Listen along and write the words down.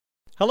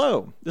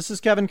Hello, this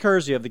is Kevin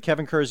Kersey of the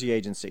Kevin Kersey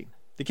Agency.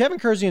 The Kevin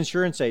Kersey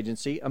Insurance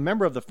Agency, a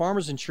member of the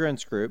Farmers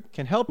Insurance Group,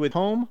 can help with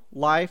home,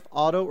 life,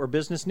 auto, or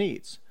business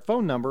needs.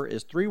 Phone number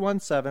is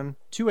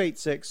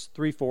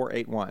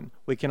 317-286-3481.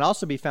 We can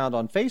also be found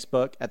on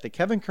Facebook at the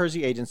Kevin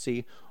Kersey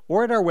Agency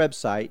or at our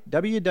website,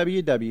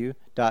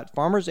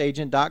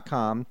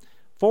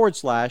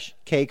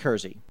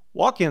 www.farmersagentt.com/K-Kersey.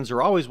 Walk-ins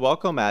are always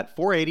welcome at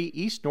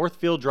 480 East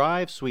Northfield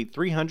Drive, Suite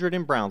 300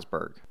 in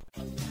Brownsburg.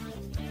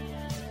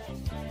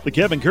 The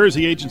Kevin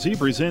Kersey Agency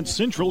presents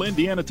Central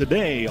Indiana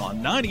Today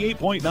on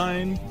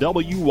 98.9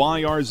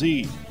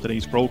 WYRZ.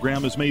 Today's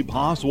program is made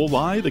possible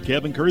by the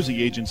Kevin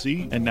Kersey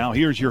Agency. And now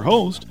here's your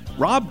host,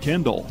 Rob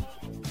Kendall.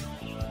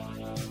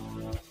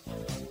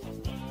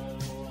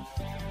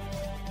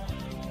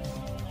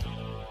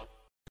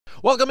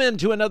 Welcome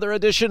into another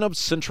edition of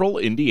Central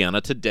Indiana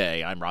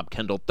Today. I'm Rob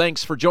Kendall.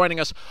 Thanks for joining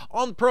us.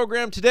 On the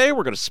program today,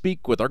 we're going to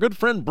speak with our good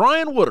friend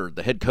Brian Woodard,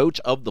 the head coach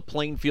of the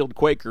Plainfield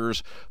Quakers.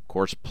 Of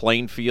course,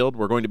 Plainfield,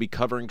 we're going to be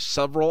covering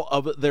several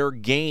of their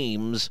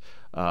games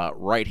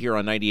right here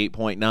on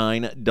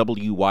 98.9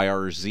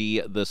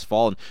 WYRZ this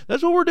fall. And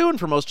that's what we're doing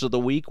for most of the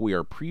week. We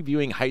are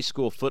previewing high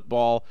school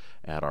football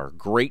at our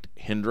great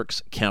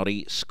Hendricks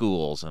County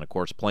schools. And, of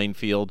course,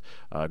 Plainfield,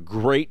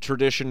 great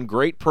tradition,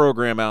 great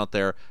program out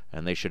there,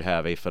 and they should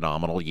have a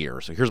phenomenal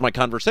year. So here's my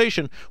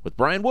conversation with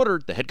Brian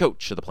Woodard, the head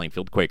coach of the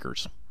Plainfield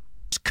Quakers.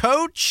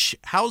 Coach,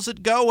 how's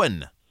it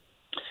going?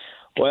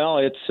 Well,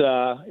 it's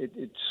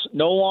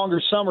no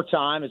longer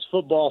summertime. It's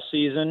football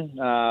season.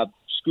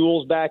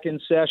 School's back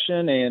in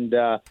session, and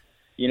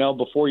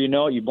before you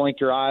know it, you blink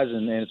your eyes,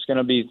 and it's going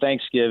to be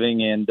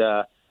Thanksgiving, and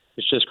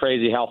it's just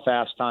crazy how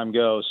fast time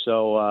goes.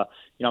 So,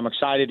 I'm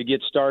excited to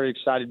get started,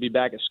 excited to be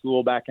back at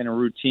school, back in a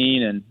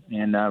routine,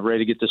 and ready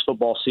to get this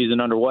football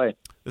season underway.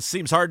 This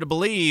seems hard to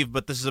believe,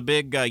 but this is a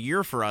big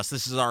year for us.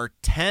 This is our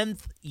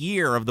 10th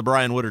year of the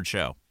Brian Woodard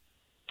Show.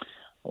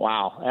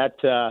 Wow,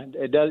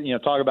 it does.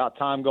 Talk about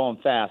time going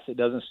fast. It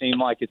doesn't seem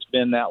like it's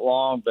been that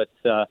long, but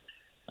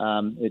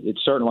it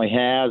certainly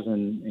has.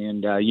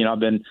 And I've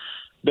been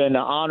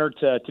honored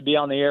to be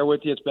on the air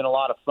with you. It's been a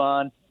lot of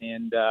fun,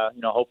 and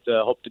hope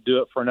to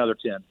do it for another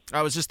 10.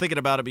 I was just thinking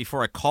about it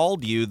before I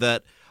called you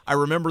that I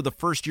remember the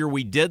first year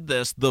we did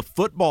this, the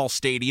football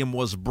stadium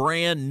was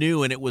brand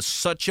new, and it was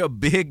such a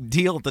big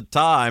deal at the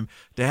time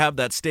to have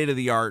that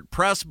state-of-the-art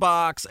press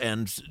box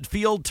and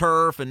field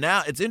turf. And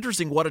now it's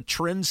interesting what a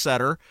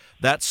trendsetter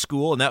that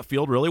school and that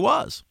field really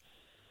was.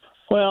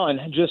 Well,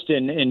 and just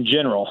in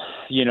general,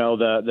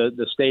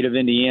 the state of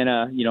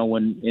Indiana,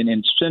 when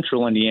in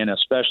central Indiana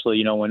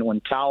especially,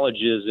 when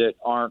colleges that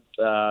aren't,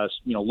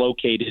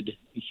 located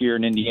here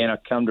in Indiana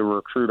come to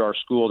recruit our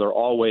school, they're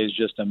always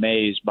just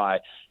amazed by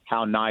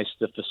how nice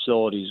the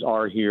facilities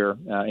are here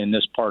in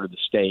this part of the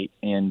state.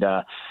 And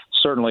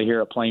certainly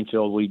here at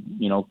Plainfield, we,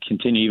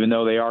 continue, even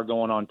though they are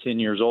going on 10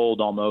 years old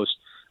almost,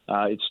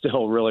 it's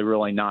still really,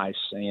 really nice.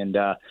 And,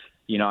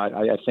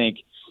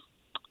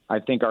 I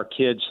think our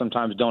kids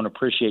sometimes don't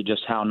appreciate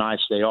just how nice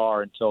they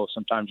are until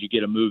sometimes you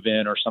get a move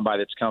in or somebody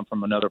that's come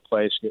from another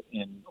place,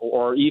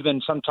 or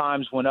even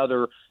sometimes when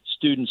other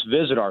students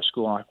visit our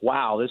school, I'm like,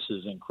 wow, this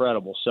is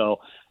incredible. So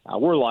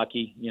we're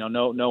lucky,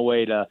 no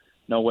way to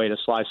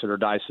slice it or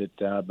dice it.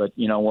 But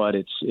you know what?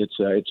 It's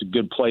a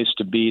good place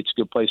to be. It's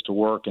a good place to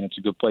work, and it's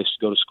a good place to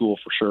go to school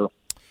for sure.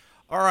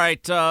 All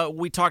right,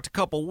 we talked a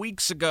couple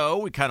weeks ago.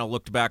 We kind of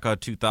looked back on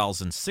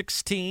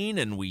 2016,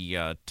 and we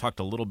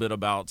talked a little bit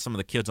about some of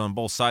the kids on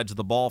both sides of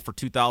the ball for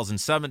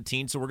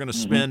 2017. So we're going to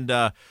spend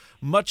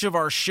much of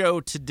our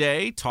show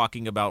today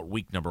talking about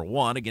week number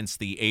 1 against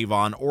the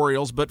Avon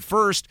Orioles. But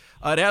first,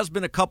 it has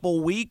been a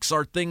couple weeks.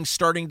 Are things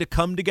starting to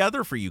come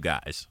together for you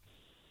guys?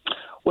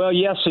 Well,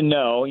 yes and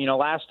no.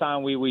 Last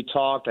time we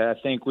talked, I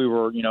think we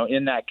were,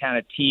 in that kind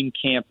of team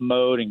camp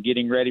mode and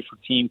getting ready for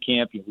team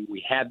camp.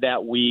 We had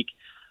that week.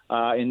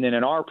 And then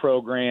in our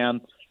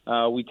program,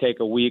 we take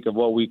a week of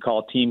what we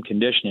call team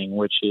conditioning,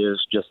 which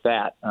is just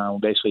that.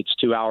 Basically, it's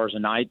 2 hours a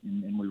night,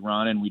 and we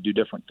run and we do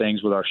different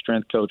things with our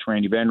strength coach,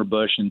 Randy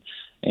Vanderbush.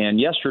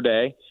 And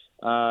yesterday,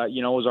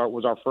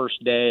 was our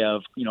first day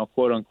of,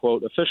 quote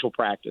unquote, official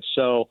practice.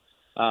 So,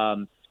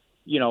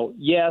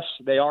 yes,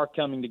 they are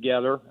coming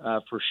together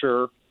for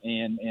sure,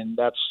 and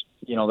that's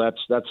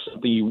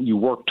something you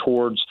work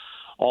towards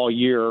all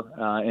year,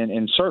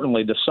 and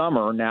certainly the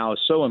summer now is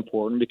so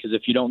important because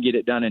if you don't get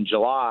it done in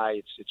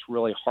July, it's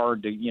really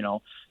hard to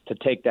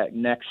take that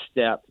next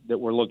step that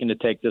we're looking to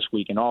take this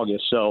week in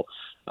August. So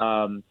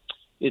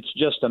it's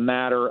just a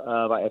matter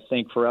of, I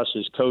think, for us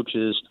as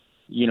coaches,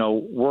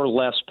 we're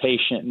less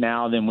patient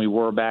now than we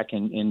were back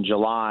in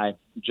July,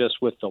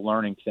 just with the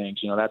learning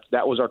things.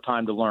 That was our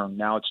time to learn.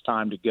 Now it's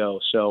time to go.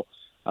 So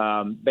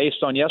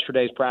based on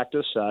yesterday's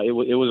practice, it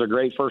was a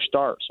great first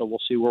start. So we'll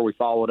see where we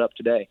follow it up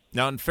today.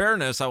 Now, in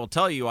fairness, I will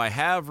tell you, I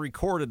have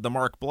recorded the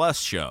Mark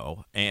Bless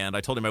show, and I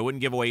told him I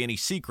wouldn't give away any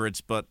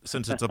secrets. But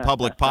since it's a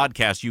public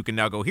podcast, you can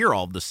now go hear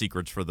all of the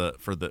secrets for the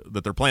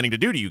that they're planning to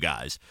do to you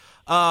guys.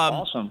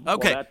 Awesome.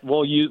 Okay,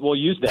 we'll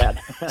use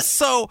that.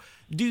 So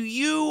Do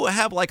you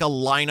have like a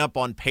lineup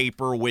on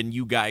paper when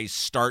you guys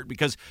start?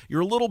 Because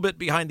you're a little bit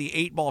behind the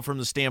 8 ball from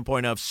the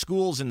standpoint of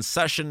school's in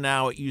session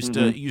now. It used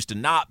to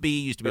not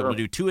be. You used to be able to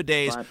do 2 a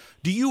days. Right.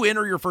 Do you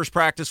enter your first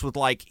practice with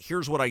like,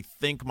 here's what I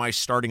think my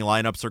starting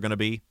lineups are going to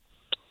be?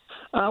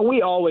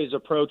 We always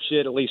approach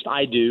it, at least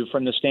I do,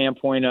 from the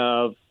standpoint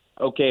of,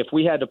 okay, if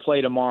we had to play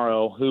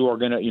tomorrow, who are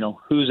going to,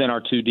 who's in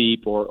our 2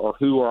 deep or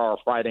who are our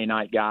Friday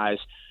night guys?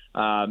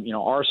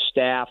 Our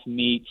staff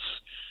meets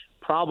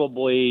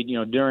probably,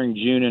 during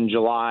June and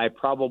July,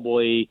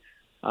 probably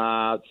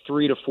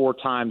 3 to 4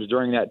 times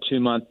during that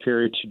 2-month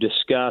period to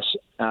discuss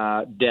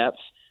depth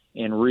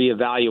and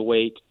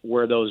reevaluate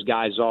where those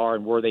guys are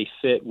and where they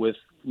fit with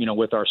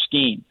our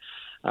scheme.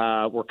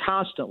 We're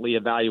constantly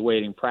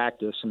evaluating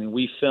practice. I mean,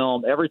 we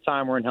film every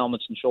time we're in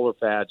helmets and shoulder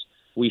pads.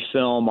 We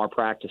film our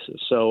practices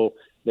so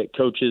that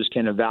coaches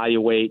can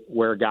evaluate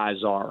where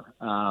guys are.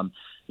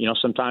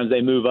 Sometimes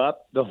they move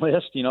up the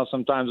list.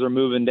 Sometimes they're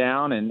moving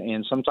down,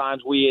 and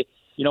sometimes we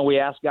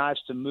ask guys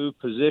to move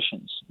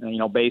positions.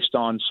 Based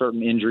on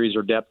certain injuries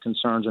or depth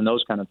concerns and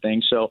those kind of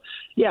things. So,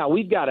 yeah,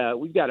 we've got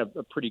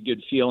a pretty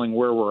good feeling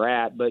where we're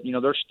at. But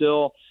there's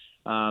still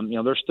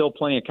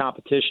plenty of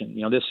competition.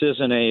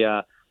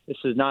 This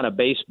is not a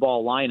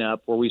baseball lineup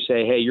where we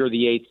say, hey, you're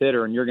the 8th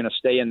hitter and you're going to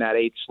stay in that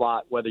 8th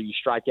slot whether you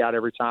strike out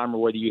every time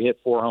or whether you hit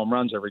 4 home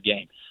runs every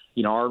game.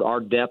 Our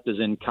depth is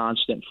in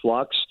constant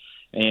flux,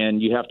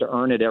 and you have to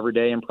earn it every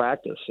day in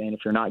practice. And if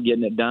you're not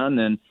getting it done,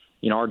 then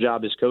our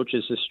job as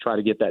coaches is to try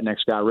to get that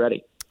next guy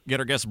ready. Get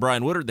our guest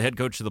Brian Woodard, the head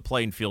coach of the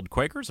Plainfield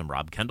Quakers. I'm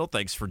Rob Kendall.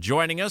 Thanks for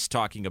joining us,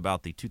 talking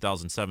about the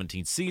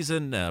 2017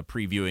 season,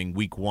 previewing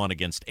Week 1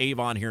 against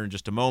Avon here in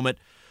just a moment.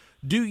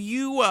 Do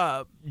you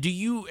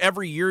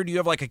every year, do you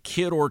have like a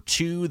kid or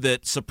two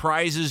that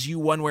surprises you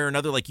one way or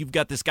another? Like you've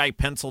got this guy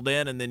penciled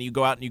in and then you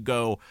go out and you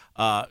go,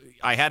 I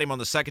had him on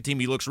the second team.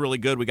 He looks really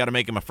good. We got to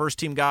make him a first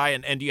team guy.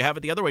 And do you have it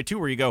the other way too,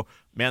 where you go,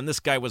 man, this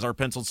guy was our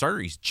penciled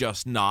starter. He's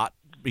just not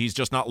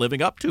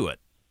living up to it.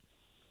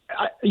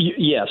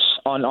 Yes,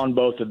 on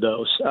both of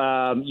those.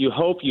 You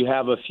hope you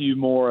have a few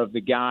more of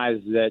the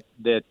guys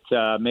that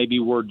maybe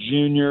were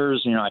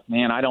juniors. Like,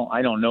 man, I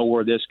don't know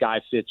where this guy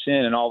fits in,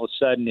 and all of a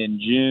sudden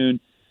in June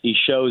he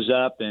shows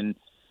up, and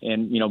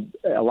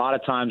a lot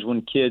of times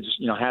when kids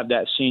have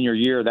that senior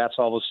year, that's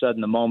all of a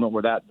sudden the moment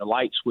where the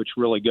light switch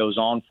really goes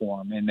on for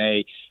them, and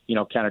they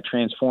kind of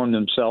transform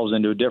themselves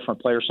into a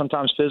different player.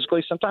 Sometimes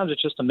physically, sometimes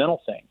it's just a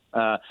mental thing.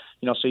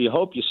 So you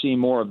hope you see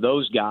more of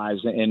those guys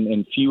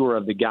and fewer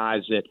of the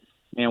guys that,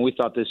 man, we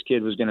thought this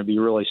kid was going to be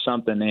really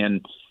something,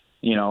 and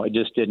it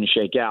just didn't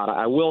shake out.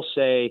 I will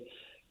say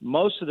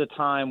most of the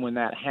time when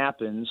that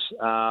happens,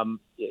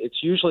 it's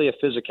usually a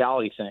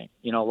physicality thing.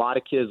 A lot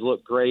of kids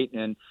look great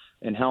in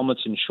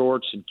helmets and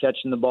shorts and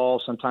catching the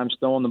ball, sometimes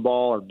throwing the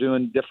ball or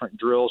doing different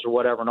drills or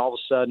whatever, and all of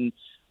a sudden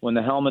when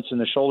the helmets and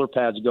the shoulder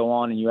pads go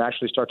on and you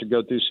actually start to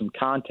go through some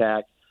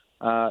contact,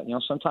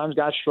 sometimes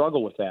guys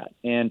struggle with that.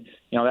 And,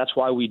 that's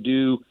why we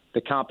do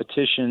the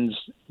competitions,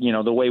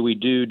 the way we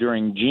do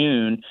during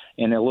June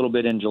and a little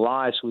bit in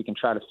July, so we can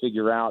try to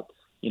figure out,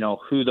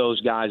 who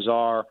those guys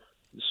are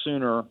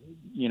sooner,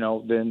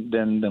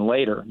 than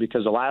later,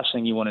 because the last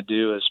thing you want to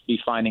do is be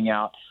finding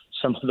out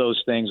some of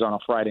those things on a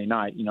Friday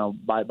night.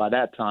 By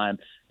that time,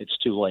 it's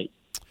too late.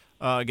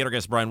 Get our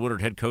guest Brian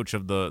Woodard, head coach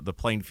of the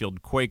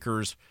Plainfield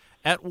Quakers.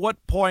 At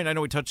what point, I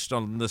know we touched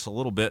on this a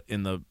little bit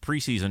in the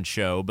preseason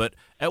show, but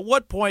at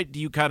what point do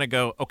you kind of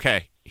go,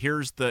 okay,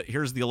 here's the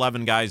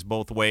 11 guys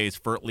both ways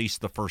for at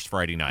least the first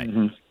Friday night?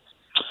 Mm-hmm.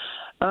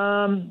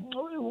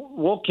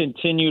 We'll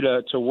continue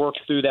to work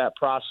through that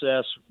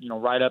process,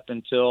 right up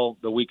until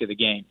the week of the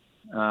game.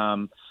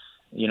 And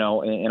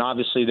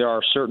obviously there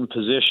are certain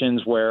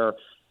positions where,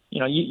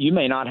 you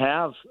may not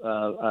have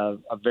a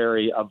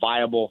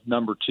viable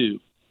number 2.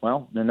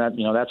 Well, then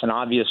that's an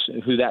obvious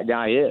who that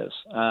guy is.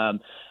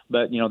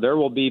 But there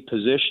will be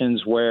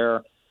positions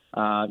where,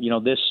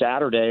 this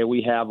Saturday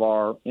we have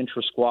our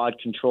intra-squad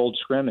controlled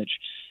scrimmage.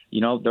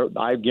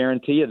 I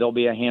guarantee you there'll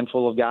be a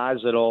handful of guys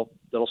that'll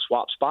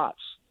swap spots,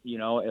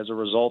 as a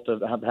result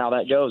of how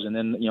that goes. And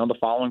then, the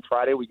following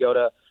Friday we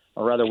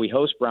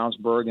host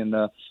Brownsburg in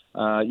the,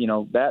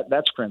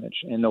 that scrimmage,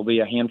 and there'll be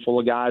a handful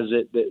of guys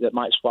that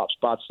might swap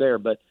spots there.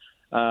 But,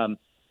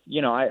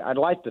 I'd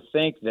like to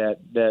think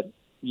that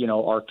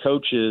our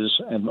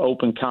coaches and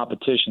open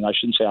competition. I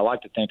shouldn't say I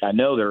like to think. I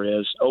know there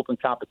is open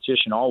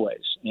competition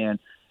always. And,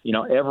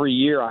 every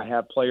year I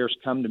have players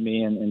come to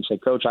me and say,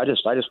 Coach, I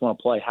just want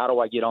to play. How do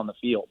I get on the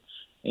field?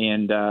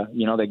 And,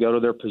 they go to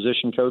their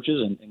position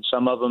coaches, and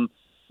some of them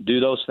do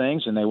those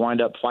things, and they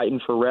wind up fighting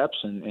for reps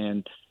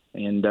and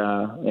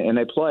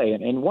they play.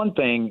 And one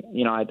thing,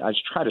 I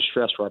try to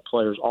stress to our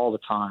players all the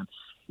time,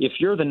 if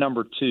you're the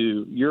number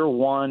 2, you're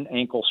one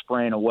ankle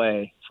sprain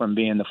away from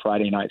being the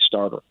Friday night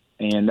starter.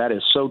 And that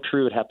is so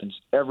true. It happens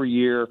every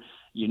year.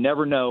 You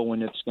never know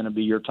when it's going to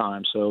be your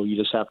time. So you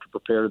just have to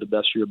prepare to the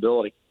best of your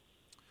ability.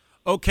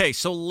 Okay,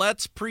 so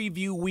let's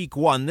preview Week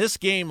 1. This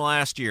game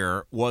last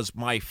year was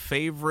my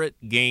favorite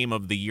game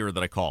of the year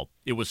that I called.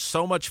 It was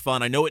so much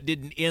fun. I know it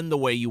didn't end the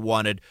way you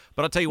wanted,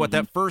 but I'll tell you what,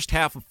 that first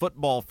half of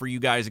football for you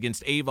guys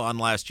against Avon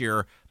last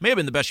year may have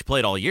been the best you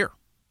played all year.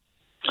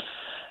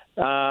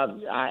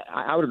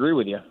 I would agree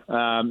with you,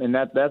 and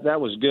that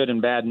was good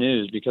and bad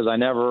news, because I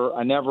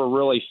never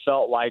really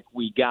felt like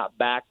we got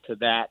back to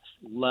that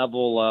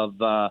level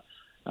of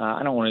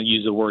I don't want to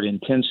use the word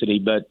intensity,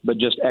 but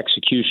just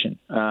execution.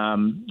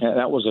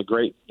 That was a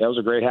great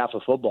half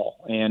of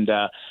football, and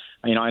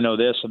I know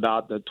this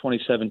about the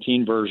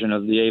 2017 version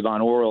of the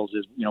Avon Orioles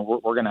is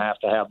we're going to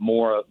have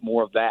more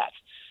of that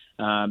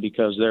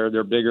because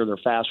they're bigger, they're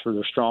faster,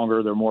 they're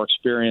stronger, they're more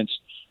experienced.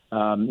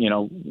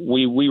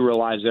 We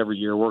realize every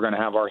year we're going to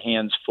have our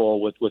hands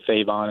full with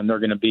Avon, and they're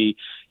going to be,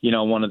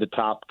 one of the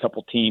top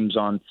couple teams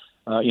on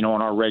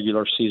our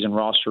regular season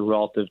roster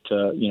relative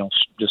to,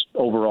 just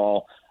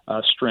overall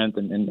strength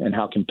and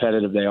how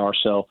competitive they are.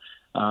 So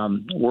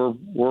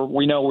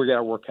we know we got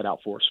our work cut out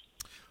for us.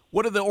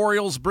 What do the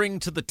Orioles bring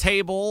to the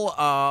table,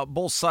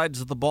 both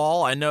sides of the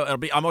ball? I know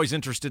I'm always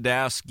interested to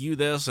ask you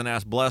this and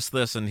ask Bless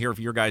this and hear if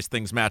your guys'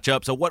 things match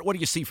up. So what do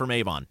you see from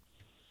Avon?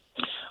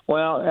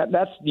 Well,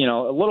 that's, a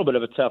little bit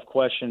of a tough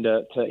question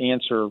to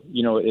answer,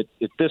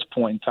 at this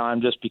point in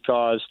time, just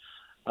because,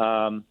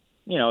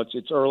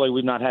 it's early.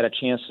 We've not had a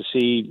chance to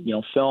see,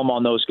 film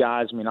on those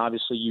guys. I mean,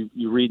 obviously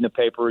you read in the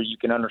paper, you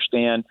can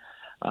understand,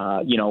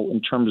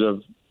 in terms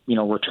of,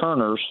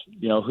 returners,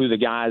 who the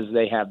guys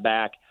they have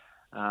back.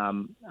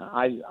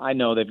 I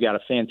know they've got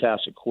a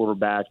fantastic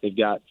quarterback. They've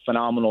got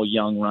phenomenal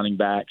young running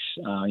backs.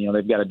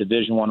 They've got a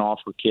Division I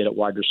offer kid at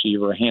wide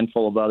receiver, a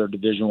handful of other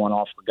Division I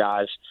offer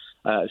guys,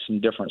 some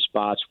different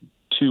spots,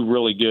 two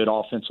really good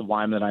offensive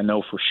linemen that I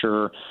know for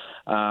sure.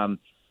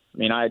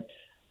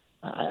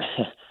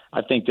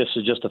 I think this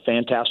is just a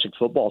fantastic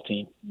football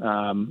team.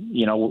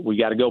 We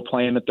got to go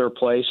play them at their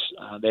place.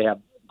 They have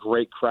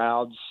great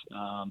crowds.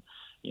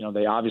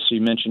 They obviously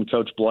mentioned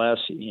Coach Bless.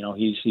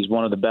 He's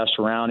one of the best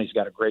around. He's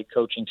got a great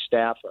coaching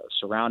staff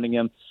surrounding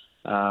him.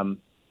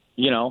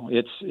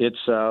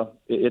 It's a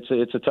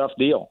tough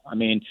deal. I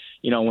mean,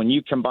 when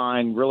you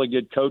combine really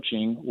good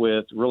coaching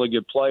with really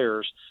good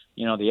players,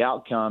 the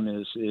outcome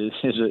is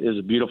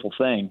a beautiful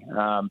thing.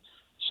 I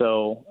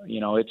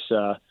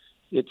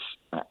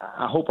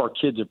hope our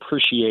kids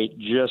appreciate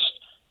just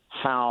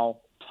how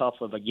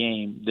tough of a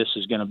game this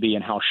is going to be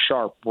and how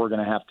sharp we're going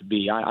to have to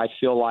be. I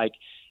feel like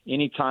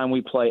anytime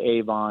we play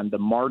Avon, the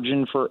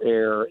margin for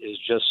error is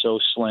just so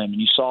slim.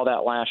 And you saw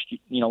that last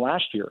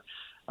year.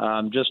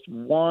 Just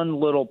one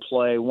little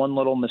play, one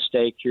little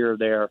mistake here or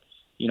there,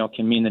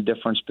 can mean the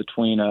difference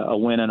between a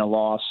win and a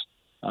loss.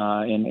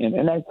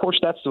 And of course,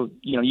 that's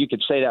you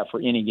could say that for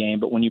any game,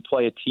 but when you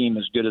play a team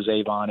as good as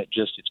Avon,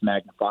 it's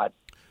magnified.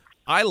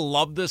 I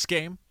love this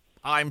game.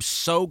 I'm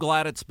so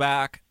glad it's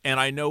back.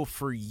 And I know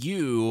for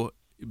you,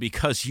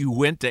 because you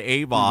went to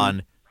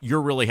Avon,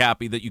 you're really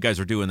happy that you guys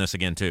are doing this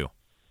again too.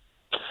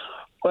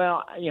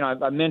 Well,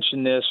 I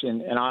mentioned this,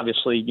 and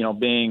obviously,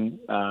 being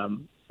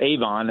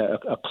Avon,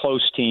 a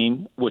close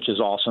team, which is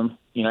awesome.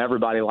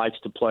 Everybody likes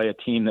to play a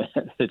team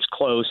that's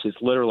close.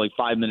 It's literally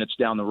 5 minutes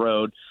down the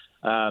road.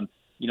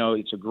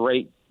 It's a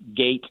great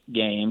gate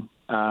game.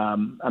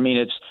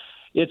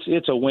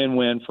 It's a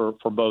win-win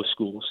for both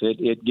schools.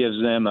 It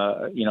gives them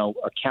a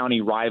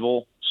county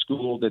rival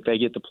school that they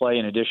get to play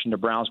in addition to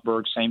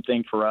Brownsburg. Same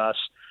thing for us.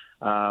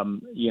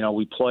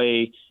 We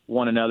play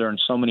one another in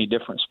so many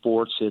different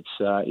sports. It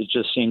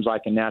just seems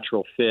like a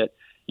natural fit.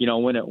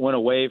 When it went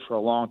away for a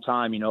long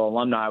time,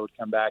 alumni would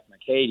come back and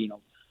like, hey, do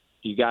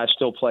you guys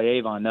still play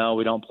Avon? No,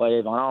 we don't play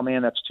Avon. Oh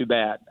man, that's too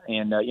bad.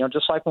 And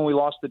just like when we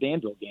lost the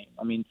Danville game.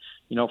 I mean,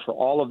 for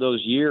all of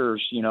those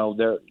years, a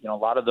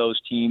lot of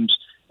those teams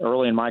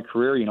early in my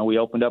career, we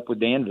opened up with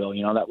Danville.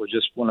 That was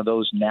just one of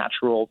those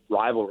natural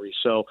rivalries.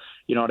 So,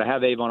 to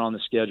have Avon on the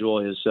schedule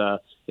is a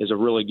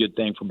really good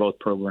thing for both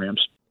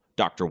programs.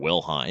 Dr.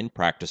 Will Hine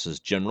practices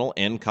general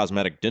and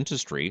cosmetic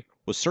dentistry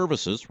with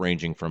services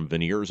ranging from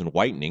veneers and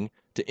whitening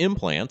to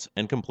implants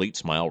and complete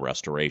smile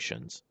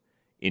restorations.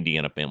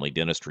 Indiana Family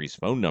Dentistry's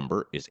phone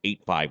number is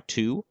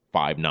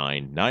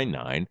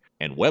 852-5999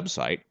 and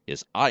website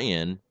is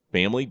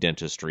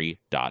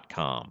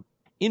infamilydentistry.com.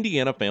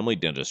 Indiana Family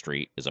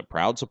Dentistry is a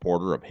proud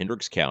supporter of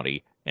Hendricks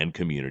County and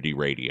Community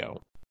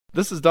Radio.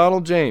 This is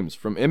Donald James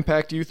from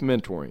Impact Youth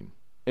Mentoring.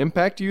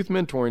 Impact Youth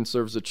Mentoring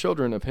serves the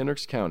children of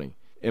Hendricks County.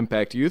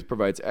 Impact Youth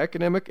provides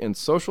academic and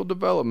social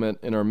development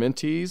in our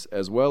mentees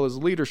as well as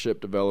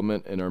leadership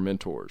development in our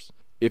mentors.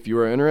 If you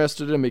are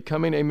interested in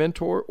becoming a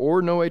mentor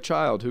or know a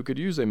child who could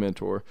use a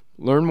mentor,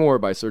 learn more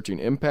by searching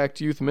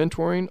Impact Youth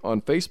Mentoring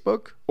on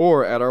Facebook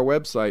or at our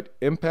website,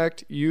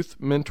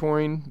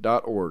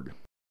 impactyouthmentoring.org.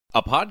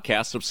 A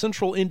podcast of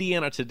Central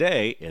Indiana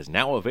Today is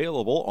now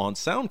available on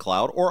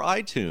SoundCloud or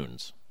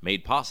iTunes,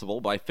 made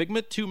possible by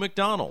Figment 2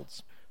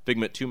 McDonald's.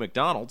 Figment 2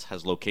 McDonald's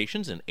has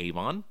locations in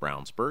Avon,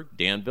 Brownsburg,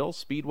 Danville,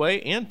 Speedway,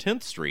 and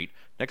 10th Street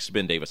next to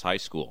Ben Davis High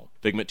School.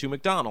 Figment 2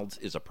 McDonald's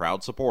is a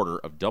proud supporter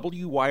of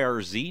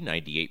WYRZ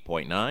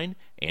 98.9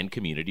 and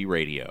Community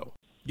Radio.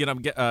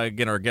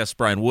 Again, our guest,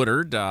 Brian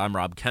Woodard. I'm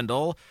Rob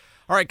Kendall.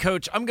 All right,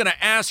 Coach, I'm going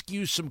to ask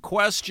you some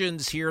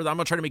questions here. I'm going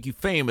to try to make you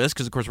famous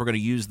because, of course, we're going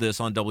to use this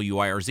on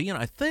WIRZ, and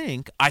I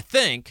think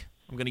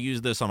I'm going to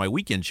use this on my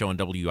weekend show on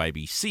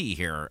WIBC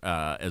here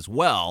as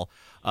well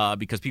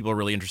because people are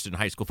really interested in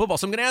high school football.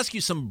 So I'm going to ask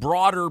you some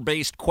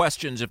broader-based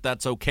questions, if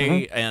that's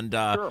okay, and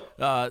Sure.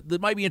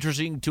 that might be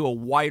interesting to a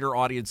wider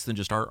audience than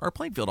just our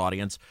Plainfield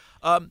audience.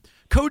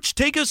 Coach,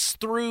 take us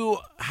through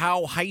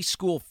how high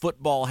school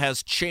football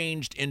has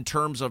changed in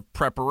terms of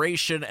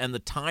preparation and the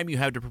time you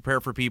have to prepare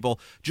for people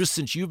just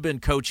since you've been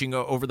coaching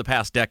over the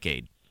past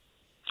decade.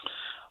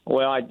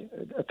 Well,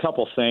 a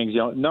couple things.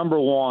 Number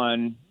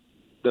one,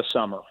 the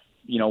summer.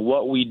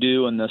 What we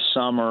do in the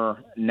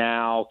summer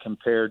now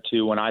compared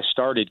to when I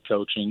started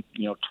coaching,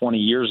 20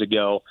 years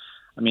ago,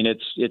 I mean,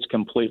 it's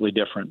completely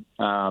different.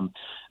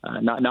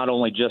 Not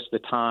only just the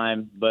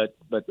time, but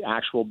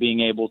actual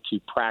being able to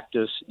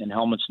practice in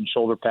helmets and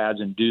shoulder pads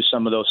and do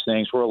some of those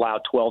things. We're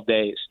allowed 12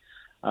 days.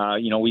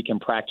 We can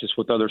practice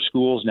with other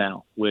schools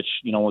now, which,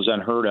 was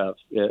unheard of,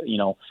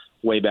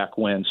 way back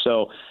when.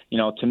 So,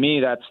 to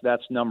me,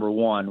 that's number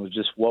one, was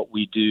just what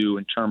we do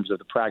in terms of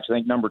the practice. I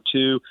think number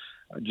two,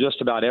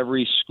 just about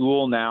every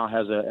school now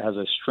has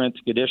a strength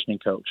conditioning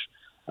coach.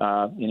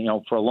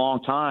 For a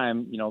long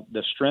time,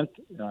 the strength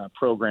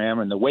program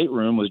and the weight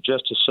room was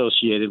just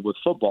associated with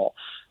football.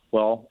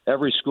 Well,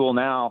 every school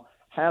now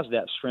has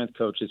that strength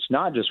coach. It's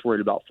not just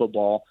worried about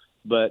football,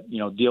 but,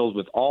 deals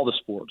with all the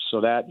sports.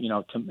 So that,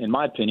 in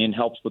my opinion,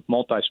 helps with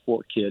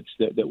multi-sport kids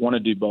that want to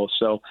do both.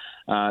 So,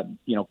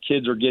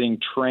 kids are getting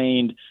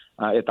trained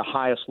at the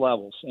highest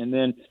levels. And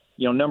then,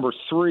 number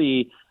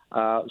three,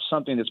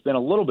 something that's been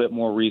a little bit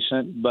more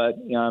recent, but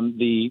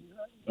the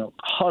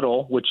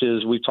Huddle, which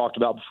is we've talked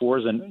about before,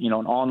 is an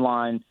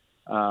online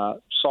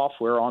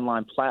software,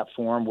 online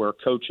platform where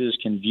coaches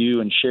can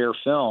view and share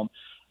film.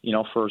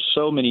 For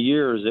so many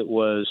years it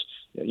was,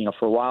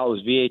 for a while it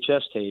was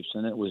VHS tapes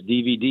and it was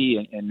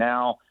DVD, and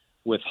now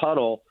with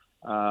Huddle,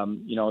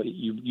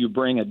 you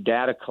bring a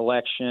data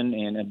collection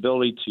and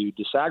ability to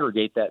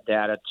disaggregate that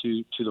data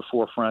to the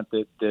forefront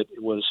that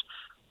was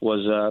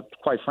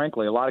quite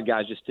frankly a lot of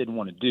guys just didn't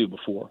want to do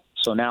before.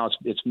 So now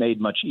it's made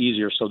much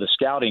easier. So the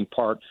scouting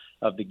part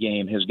of the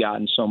game has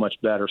gotten so much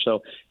better.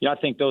 So I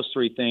think those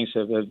three things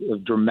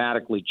have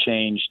dramatically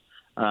changed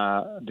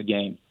the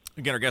game.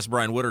 Again, our guest,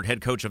 Brian Woodard,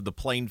 head coach of the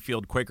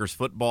Plainfield Quakers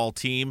football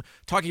team,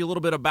 talking a little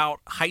bit about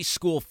high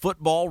school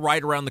football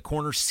right around the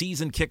corner.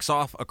 Season kicks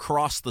off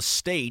across the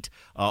state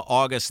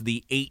August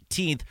the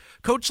 18th.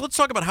 Coach, let's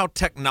talk about how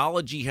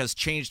technology has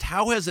changed.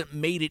 How has it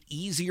made it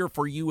easier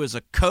for you as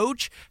a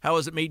coach? How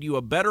has it made you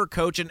a better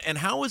coach? And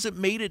how has it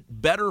made it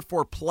better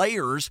for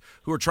players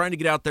who are trying to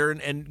get out there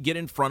and get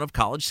in front of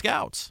college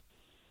scouts?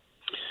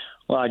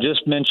 Well, I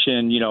just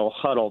mentioned,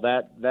 Huddle,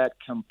 that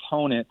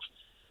component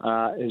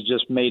has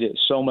just made it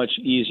so much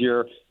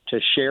easier to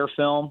share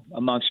film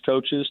amongst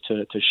coaches,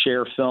 to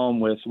share film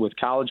with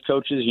college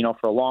coaches.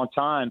 For a long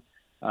time,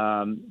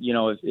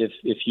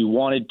 if you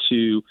wanted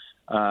to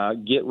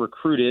get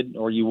recruited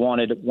or you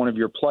wanted one of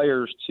your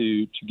players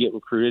to get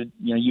recruited,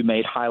 you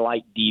made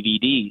highlight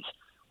DVDs.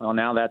 Well,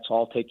 now that's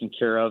all taken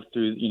care of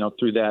through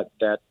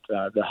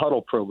the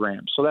Huddle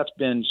program. So that's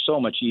been so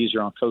much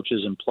easier on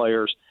coaches and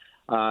players.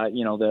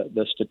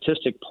 The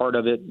statistic part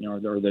of it,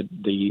 or the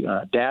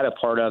data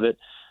part of it.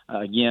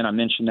 Again, I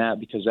mentioned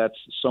that because that's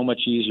so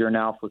much easier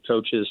now for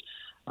coaches.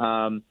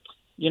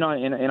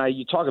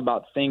 You talk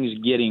about things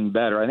getting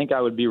better. I think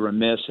I would be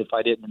remiss if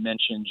I didn't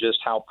mention just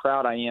how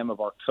proud I am of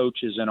our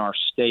coaches in our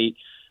state,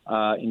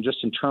 and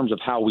just in terms of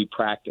how we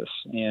practice.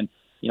 And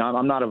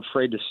I'm not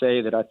afraid to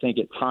say that I think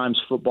at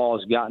times football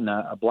has gotten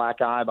a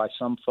black eye by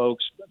some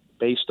folks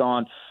based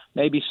on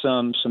maybe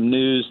some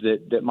news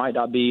that might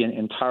not be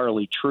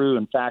entirely true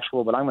and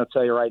factual. But I'm going to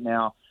tell you right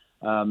now,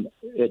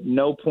 at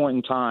no point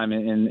in time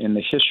in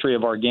the history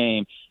of our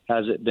game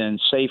has it been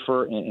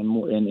safer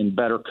and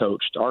better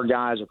coached. Our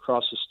guys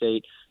across the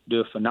state do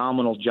a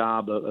phenomenal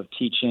job of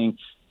teaching,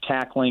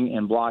 tackling,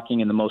 and blocking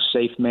in the most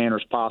safe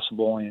manners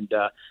possible. And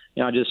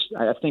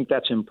I think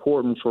that's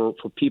important for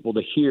people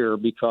to hear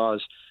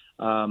because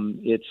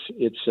it's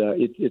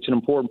an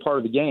important part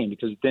of the game.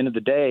 Because at the end of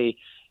the day,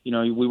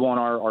 we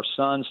want our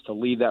sons to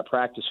leave that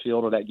practice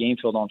field or that game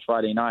field on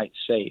Friday night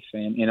safe.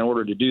 And in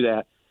order to do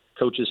that,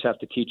 coaches have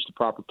to teach the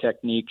proper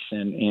techniques,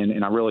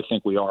 and I really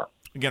think we are.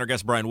 Again, our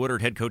guest, Brian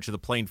Woodard, head coach of the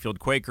Plainfield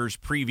Quakers,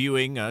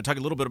 previewing,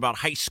 talking a little bit about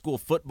high school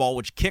football,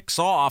 which kicks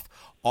off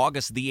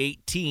August the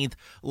 18th.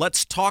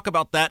 Let's talk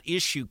about that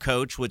issue,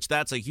 Coach, which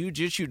that's a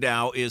huge issue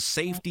now, is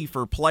safety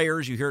for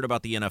players. You hear it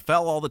about the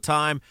NFL all the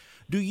time.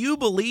 Do you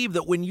believe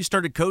that when you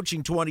started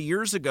coaching 20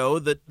 years ago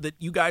that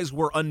you guys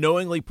were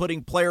unknowingly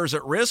putting players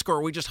at risk, or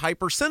are we just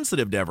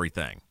hypersensitive to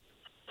everything?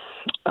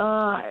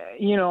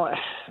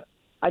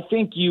 I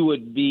think you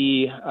would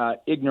be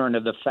ignorant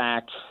of the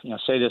fact,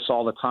 say this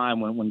all the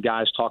time when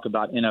guys talk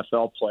about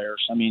NFL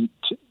players. I mean,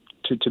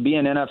 to be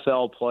an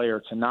NFL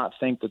player, to not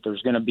think that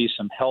there's going to be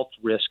some health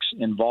risks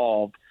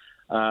involved,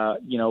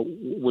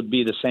 would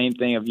be the same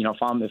thing of,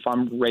 if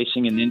I'm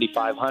racing in the Indy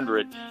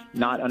 500,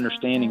 not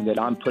understanding that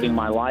I'm putting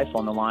my life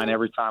on the line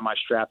every time I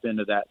strap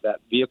into that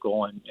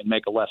vehicle and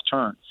make a left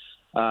turn.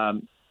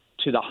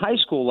 To the high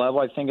school level,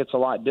 I think it's a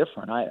lot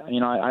different.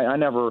 I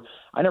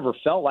never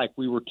felt like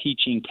we were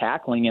teaching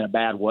tackling in a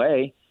bad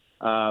way,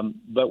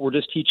 but we're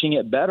just teaching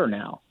it better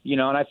now.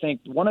 And I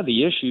think one of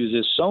the issues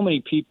is so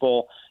many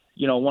people,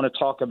 want to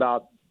talk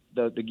about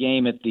the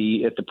game at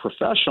the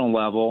professional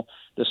level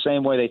the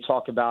same way they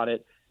talk about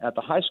it at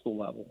the high school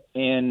level,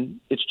 and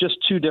it's just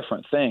two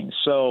different things.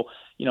 So,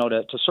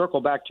 to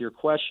circle back to your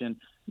question,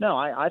 no,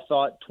 I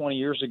thought 20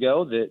 years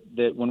ago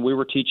that when we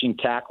were teaching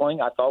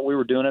tackling, I thought we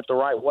were doing it the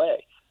right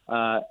way.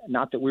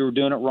 Not that we were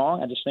doing it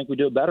wrong. I just think we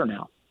do it better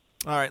now.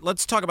 All right,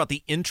 let's talk about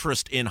the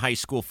interest in high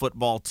school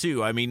football,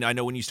 too. I mean, I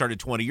know when you started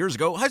 20 years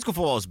ago, high school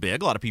football is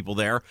big, a lot of people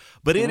there,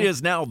 but it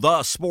is now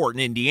the sport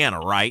in Indiana,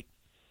 right?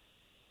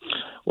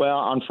 Well,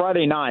 on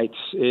Friday nights,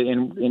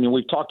 and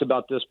we've talked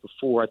about this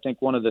before, I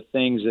think one of the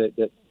things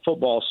that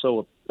football is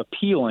so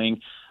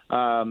appealing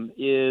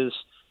is,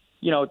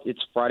 it's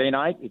Friday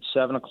night, it's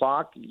 7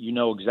 o'clock,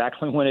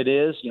 exactly when it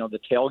is. The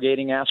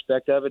tailgating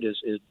aspect of it is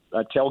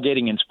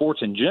tailgating in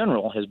sports in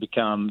general has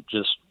become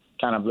just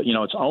kind of,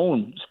 its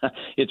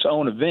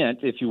own event,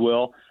 if you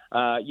will.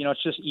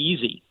 It's just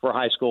easy for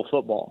high school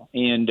football.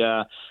 And,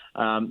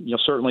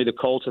 certainly the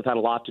Colts have had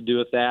a lot to do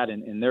with that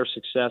and their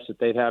success that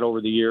they've had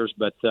over the years.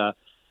 But,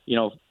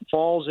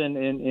 falls in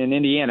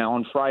Indiana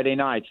on Friday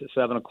nights at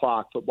 7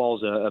 o'clock, football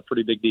is a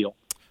pretty big deal.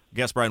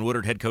 Guest Brian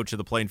Woodard, head coach of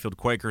the Plainfield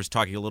Quakers,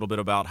 talking a little bit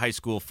about high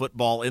school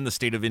football in the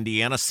state of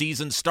Indiana.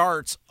 Season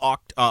starts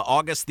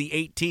August the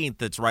 18th.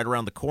 That's right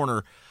around the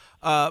corner.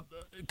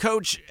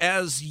 Coach,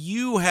 as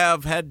you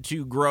have had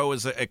to grow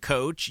as a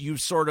coach,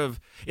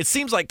 it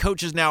seems like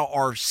coaches now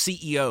are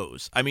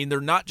CEOs. I mean,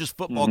 they're not just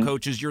football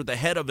coaches. You're the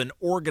head of an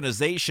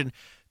organization.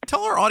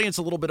 Tell our audience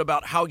a little bit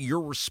about how your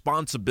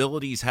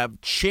responsibilities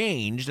have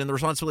changed and the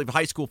responsibility of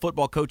high school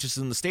football coaches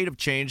in the state have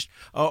changed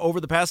over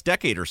the past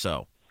decade or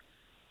so.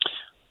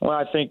 Well,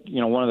 I think,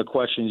 one of the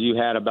questions you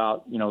had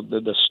about,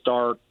 the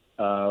start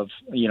of,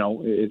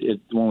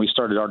 when we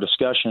started our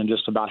discussion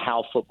just about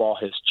how football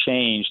has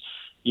changed,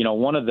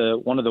 one of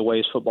the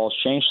ways football's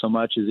changed so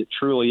much is it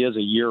truly is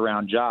a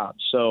year-round job.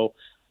 So,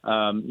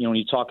 when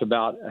you talk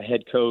about a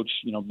head coach,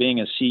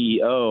 being a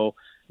CEO,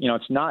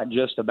 it's not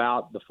just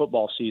about the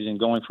football season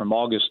going from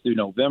August through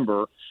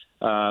November.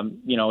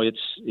 It's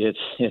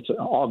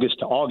August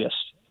to August,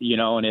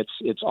 and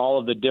it's all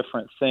of the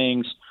different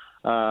things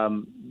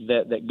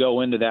that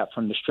go into that,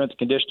 from the strength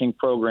conditioning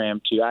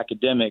program to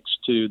academics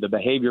to the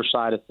behavior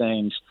side of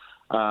things,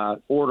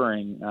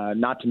 ordering,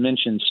 not to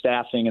mention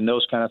staffing and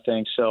those kind of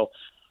things. So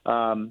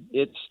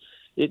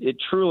it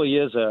truly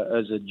is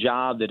a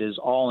job that is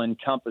all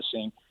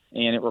encompassing,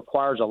 and it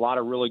requires a lot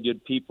of really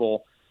good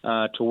people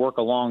to work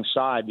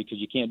alongside, because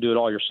you can't do it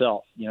all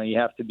yourself. You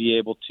have to be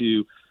able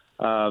to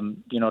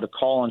to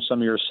call on some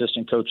of your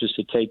assistant coaches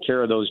to take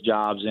care of those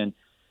jobs.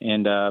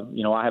 And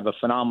I have a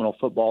phenomenal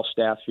football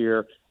staff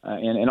here,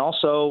 and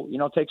also,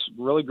 it takes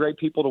really great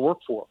people to work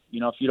for.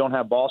 If you don't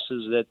have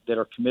bosses that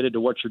are committed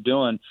to what you're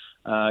doing,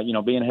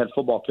 being a head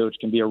football coach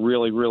can be a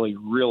really, really,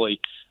 really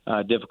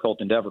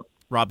difficult endeavor.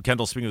 Rob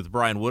Kendall speaking with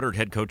Brian Woodard,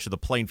 head coach of the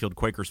Plainfield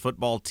Quakers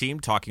football team,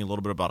 talking a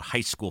little bit about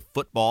high school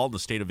football in the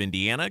state of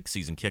Indiana.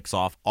 Season kicks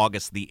off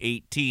August the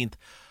 18th.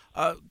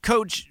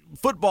 Coach,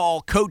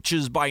 football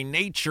coaches by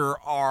nature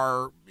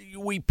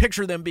we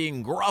picture them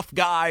being gruff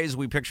guys.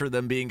 We picture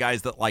them being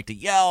guys that like to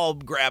yell,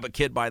 grab a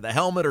kid by the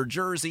helmet or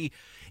jersey.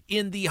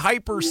 In the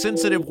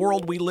hypersensitive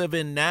world we live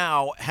in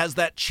now, has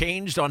that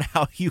changed on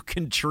how you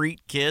can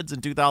treat kids in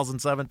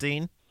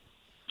 2017?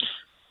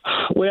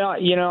 Well,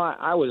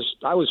 I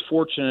was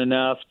fortunate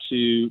enough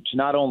to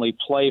not only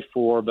play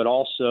for, but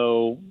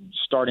also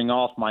starting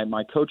off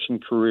my coaching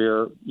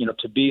career,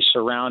 to be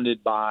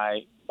surrounded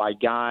by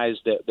guys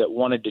that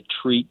wanted to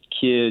treat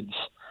kids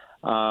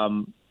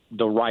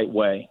the right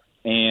way.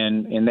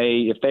 And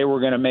if they were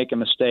going to make a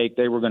mistake,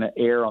 they were going to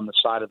err on the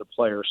side of the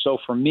player. So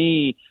for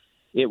me,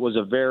 it was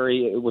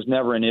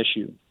never an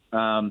issue.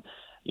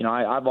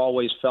 I've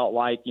always felt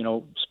like,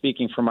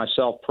 speaking for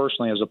myself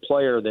personally as a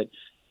player, that,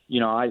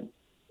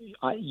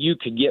 you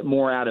could get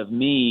more out of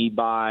me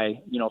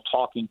by,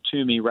 talking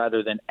to me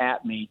rather than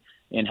at me,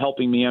 and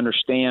helping me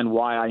understand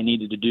why I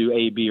needed to do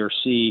A, B, or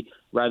C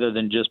rather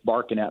than just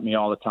barking at me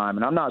all the time.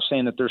 And I'm not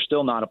saying that there's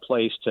still not a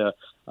place to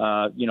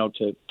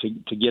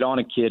get on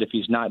a kid if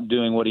he's not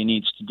doing what he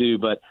needs to do.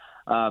 But,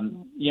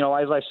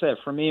 as I said,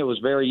 for me, it was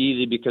very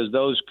easy because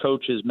those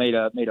coaches made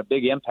a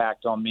big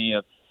impact on me.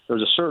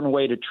 There's a certain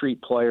way to treat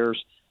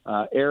players.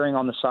 Erring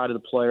on the side of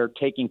the player,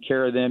 taking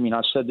care of them.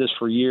 I've said this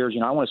for years.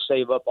 I want to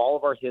save up all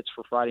of our hits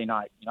for Friday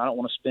night. I don't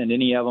want to spend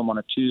any of them on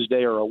a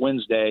Tuesday or a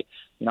Wednesday.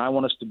 I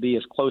want us to be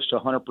as close to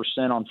 100%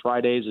 on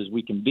Fridays as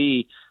we can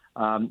be,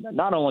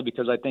 not only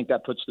because I think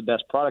that puts the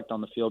best product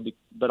on the field,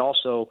 but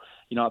also,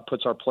 it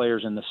puts our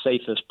players in the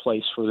safest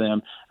place for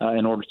them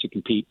in order to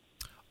compete.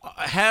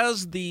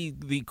 Has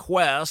the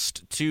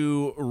quest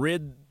to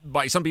rid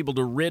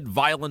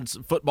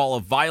football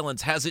of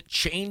violence, has it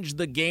changed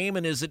the game,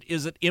 and is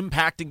it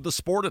impacting the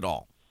sport at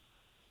all?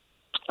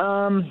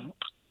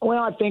 Well,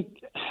 I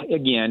think,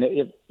 again,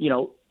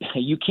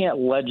 you can't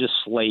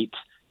legislate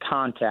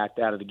contact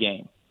out of the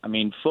game. I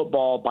mean,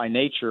 football by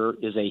nature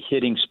is a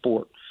hitting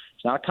sport.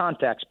 It's not a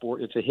contact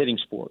sport. It's a hitting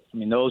sport. I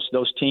mean,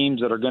 those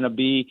teams that are going to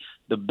be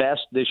the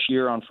best this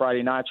year on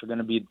Friday nights are going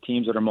to be the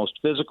teams that are most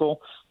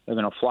physical. They're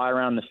going to fly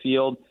around the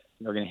field.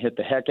 They're going to hit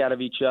the heck out of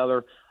each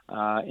other.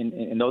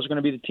 And those are going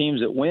to be the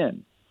teams that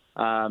win.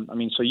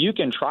 So you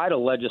can try to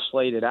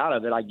legislate it out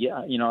of it,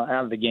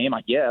 out of the game,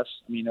 I guess.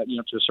 I mean,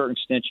 to a certain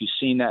extent, you've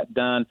seen that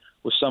done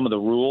with some of the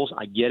rules.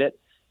 I get it.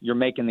 You're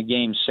making the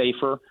game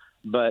safer.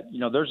 But,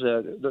 there's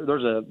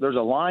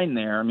a line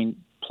there. I mean,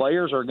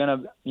 players are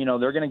going to,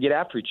 they're going to get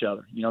after each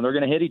other. They're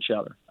going to hit each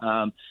other.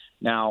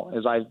 Now,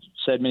 as I've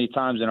said many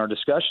times in our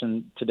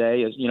discussion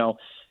today, is,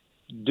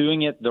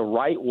 doing it the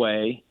right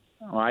way.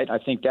 All right, I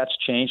think that's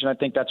changed, and I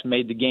think that's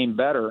made the game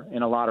better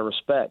in a lot of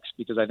respects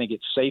because I think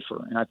it's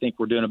safer, and I think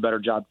we're doing a better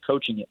job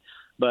coaching it.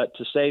 But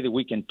to say that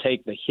we can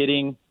take the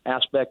hitting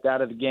aspect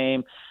out of the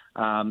game,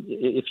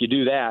 if you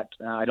do that,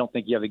 I don't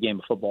think you have the game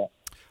of football.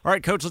 All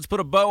right, Coach, let's put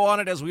a bow on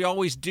it as we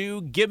always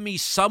do. Give me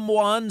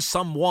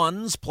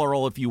someone's,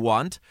 plural if you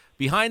want.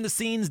 Behind the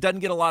scenes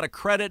doesn't get a lot of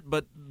credit,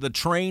 but the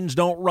trains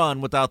don't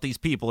run without these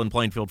people in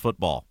Plainfield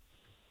football.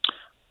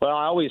 Well,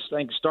 I always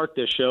start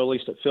this show, at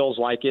least it feels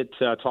like it,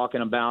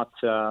 talking about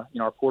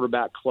our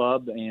quarterback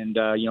club. And,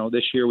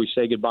 this year we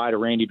say goodbye to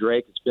Randy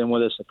Drake. It's been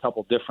with us a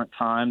couple different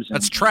times.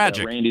 That's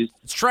tragic.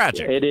 It's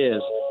tragic. It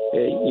is.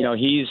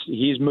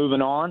 He's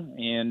moving on,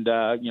 and,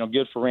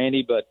 good for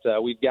Randy. But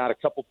we've got a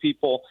couple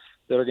people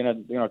that are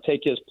going to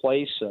take his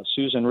place.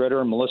 Susan Ritter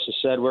and Melissa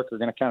Sedgwick are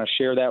going to kind of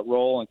share that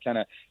role and kind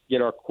of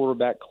get our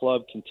quarterback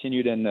club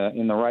continued in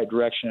the right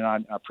direction. And I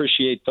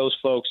appreciate those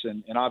folks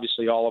and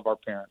obviously all of our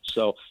parents.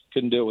 So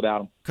couldn't do it without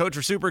them. Coach,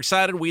 we're super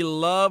excited. We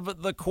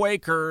love the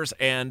Quakers,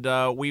 and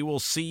we will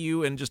see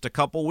you in just a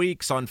couple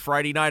weeks on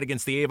Friday night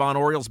against the Avon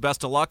Orioles.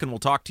 Best of luck, and we'll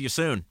talk to you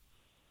soon.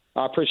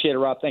 I appreciate it,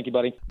 Rob. Thank you,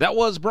 buddy. That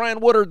was Brian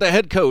Woodard, the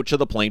head coach of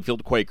the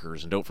Plainfield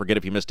Quakers. And don't forget,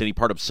 if you missed any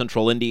part of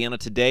Central Indiana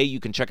Today, you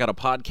can check out a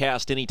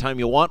podcast anytime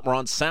you want. We're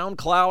on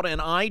SoundCloud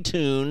and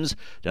iTunes.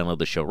 Download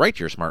the show right to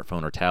your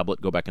smartphone or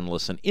tablet. Go back and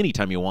listen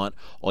anytime you want.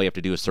 All you have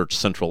to do is search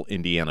Central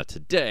Indiana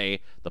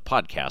Today, the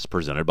podcast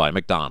presented by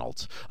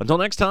McDonald's. Until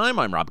next time,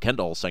 I'm Rob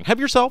Kendall saying have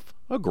yourself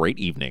a great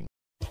evening.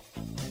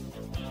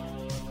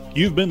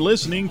 You've been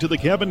listening to the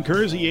Kevin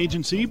Kersey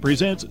Agency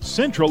presents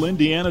Central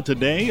Indiana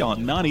Today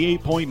on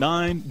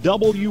 98.9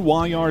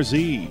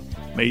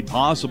 WYRZ. Made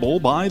possible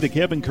by the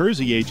Kevin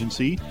Kersey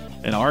Agency.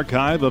 An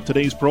archive of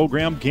today's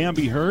program can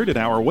be heard at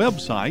our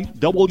website,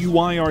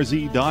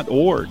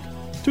 WYRZ.org.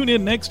 Tune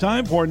in next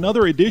time for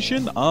another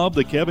edition of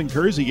the Kevin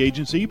Kersey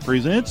Agency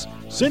presents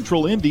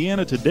Central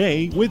Indiana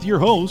Today with your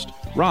host,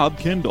 Rob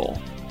Kendall.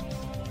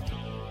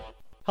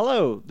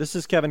 Hello, this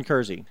is Kevin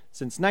Kersey.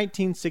 Since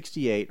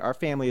 1968, our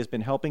family has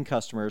been helping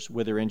customers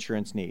with their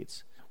insurance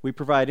needs. We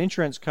provide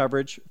insurance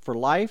coverage for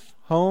life,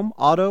 home,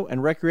 auto,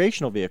 and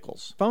recreational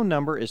vehicles. Phone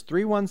number is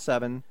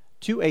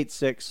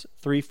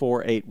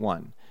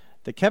 317-286-3481.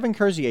 The Kevin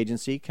Kersey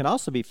Agency can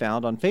also be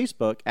found on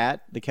Facebook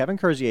at The Kevin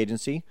Kersey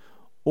Agency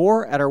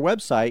or at our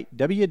website,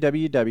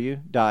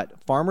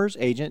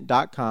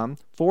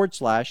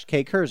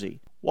 www.farmersagent.com/kkersey.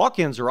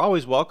 Walk-ins are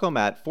always welcome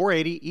at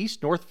 480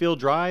 East Northfield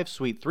Drive,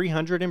 Suite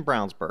 300 in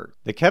Brownsburg.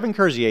 The Kevin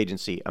Kersey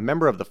Agency, a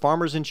member of the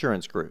Farmers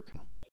Insurance Group.